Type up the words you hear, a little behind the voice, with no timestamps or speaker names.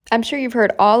I'm sure you've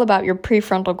heard all about your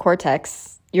prefrontal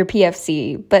cortex, your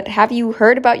PFC, but have you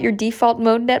heard about your default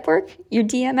mode network, your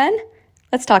DMN?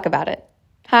 Let's talk about it.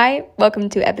 Hi, welcome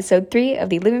to episode 3 of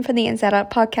the Living from the Inside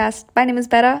Out podcast. My name is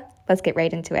Betta. Let's get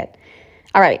right into it.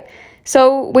 All right.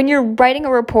 So when you're writing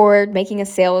a report, making a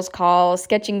sales call,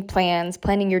 sketching plans,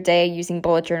 planning your day using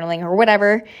bullet journaling or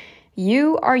whatever,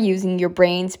 you are using your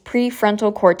brain's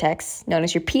prefrontal cortex, known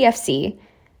as your PFC,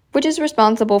 which is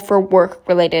responsible for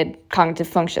work-related cognitive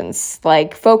functions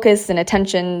like focus and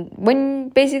attention. When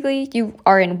basically you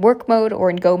are in work mode or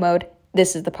in go mode,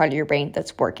 this is the part of your brain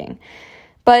that's working.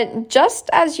 But just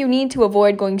as you need to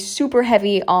avoid going super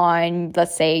heavy on,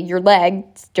 let's say, your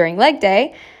legs during leg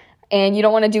day, and you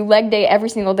don't want to do leg day every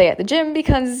single day at the gym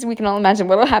because we can all imagine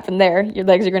what will happen there. Your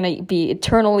legs are going to be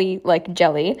eternally like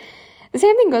jelly. The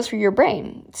same thing goes for your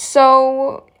brain.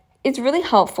 So it's really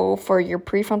helpful for your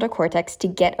prefrontal cortex to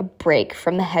get a break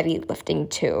from the heavy lifting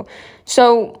too.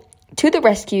 So to the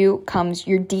rescue comes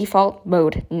your default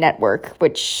mode network,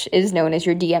 which is known as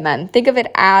your DMN. Think of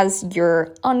it as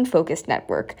your unfocused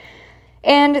network.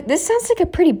 And this sounds like a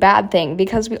pretty bad thing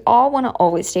because we all want to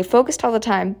always stay focused all the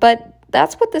time, but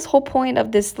that's what this whole point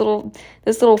of this little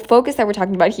focus that we're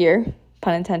talking about here,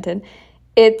 pun intended,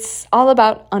 it's all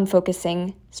about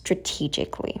unfocusing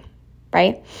strategically,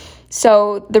 right?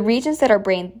 So the regions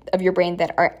of your brain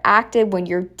that are active when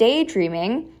you're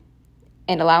daydreaming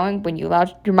and when you allow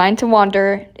your mind to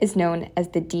wander is known as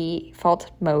the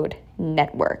default mode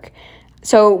network.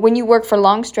 So when you work for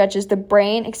long stretches, the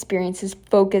brain experiences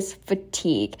focus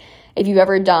fatigue. If you've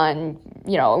ever done,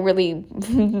 a really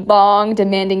long,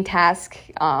 demanding task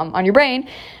on your brain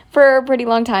for a pretty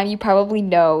long time, you probably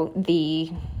know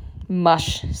the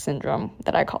mush syndrome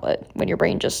that I call it, when your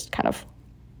brain just kind of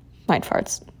mind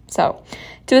farts. So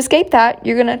to escape that,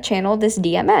 you're going to channel this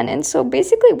DMN. And so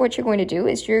basically what you're going to do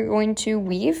is you're going to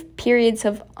weave periods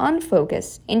of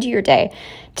unfocus into your day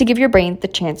to give your brain the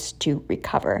chance to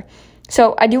recover.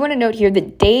 So I do want to note here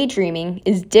that daydreaming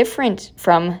is different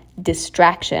from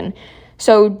distraction.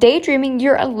 So daydreaming,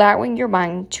 you're allowing your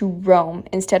mind to roam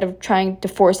instead of trying to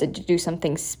force it to do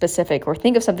something specific or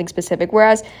think of something specific.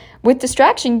 Whereas with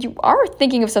distraction, you are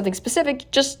thinking of something specific,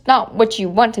 just not what you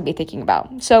want to be thinking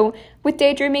about. So with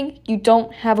daydreaming, you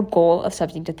don't have a goal of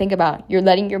something to think about. You're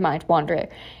letting your mind wander.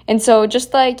 And so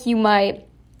just like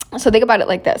so think about it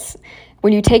like this.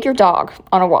 When you take your dog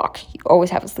on a walk, you always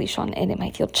have its leash on and it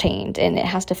might feel chained and it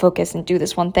has to focus and do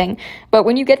this one thing. But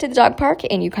when you get to the dog park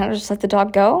and you kind of just let the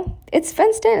dog go, it's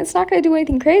fenced in. It's not going to do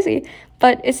anything crazy,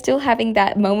 but it's still having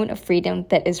that moment of freedom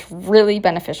that is really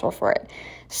beneficial for it.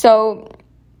 So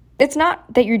it's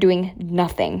not that you're doing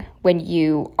nothing when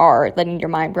you are letting your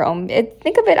mind roam.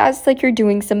 Think of it as like you're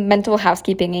doing some mental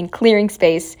housekeeping and clearing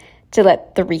space to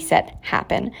let the reset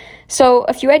happen. So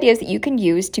a few ideas that you can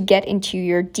use to get into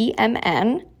your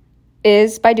DMN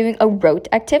is by doing a rote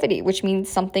activity, which means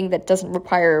something that doesn't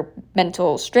require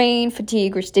mental strain,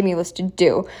 fatigue, or stimulus to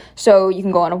do. So you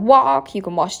can go on a walk, you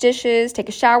can wash dishes, take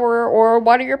a shower, or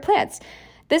water your plants.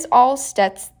 This all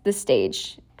sets the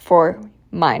stage for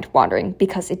mind wandering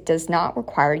because it does not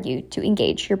require you to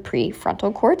engage your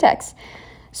prefrontal cortex.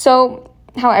 So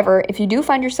however, if you do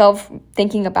find yourself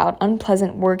thinking about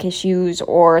unpleasant work issues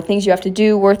or things you have to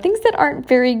do or things that aren't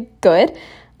very good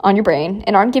on your brain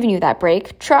and aren't giving you that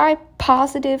break, try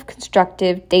positive,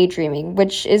 constructive daydreaming,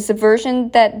 which is a version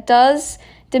that does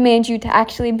demand you to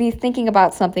actually be thinking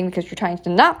about something because you're trying to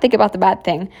not think about the bad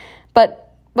thing.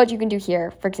 But what you can do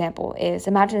here, for example, is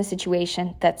imagine a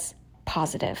situation that's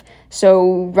positive.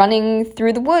 So running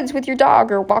through the woods with your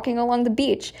dog or walking along the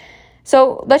beach.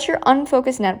 So let your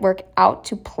unfocused network out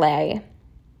to play.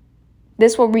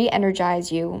 This will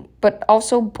re-energize you, but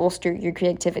also bolster your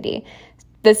creativity.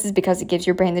 This is because it gives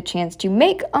your brain the chance to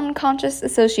make unconscious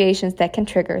associations that can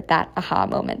trigger that aha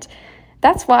moment.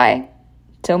 That's why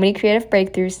so many creative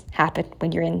breakthroughs happen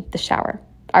when you're in the shower.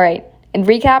 All right, in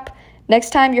recap,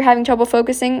 next time you're having trouble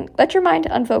focusing, let your mind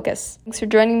unfocus. Thanks for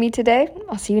joining me today.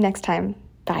 I'll see you next time.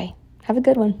 Bye. Have a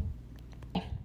good one.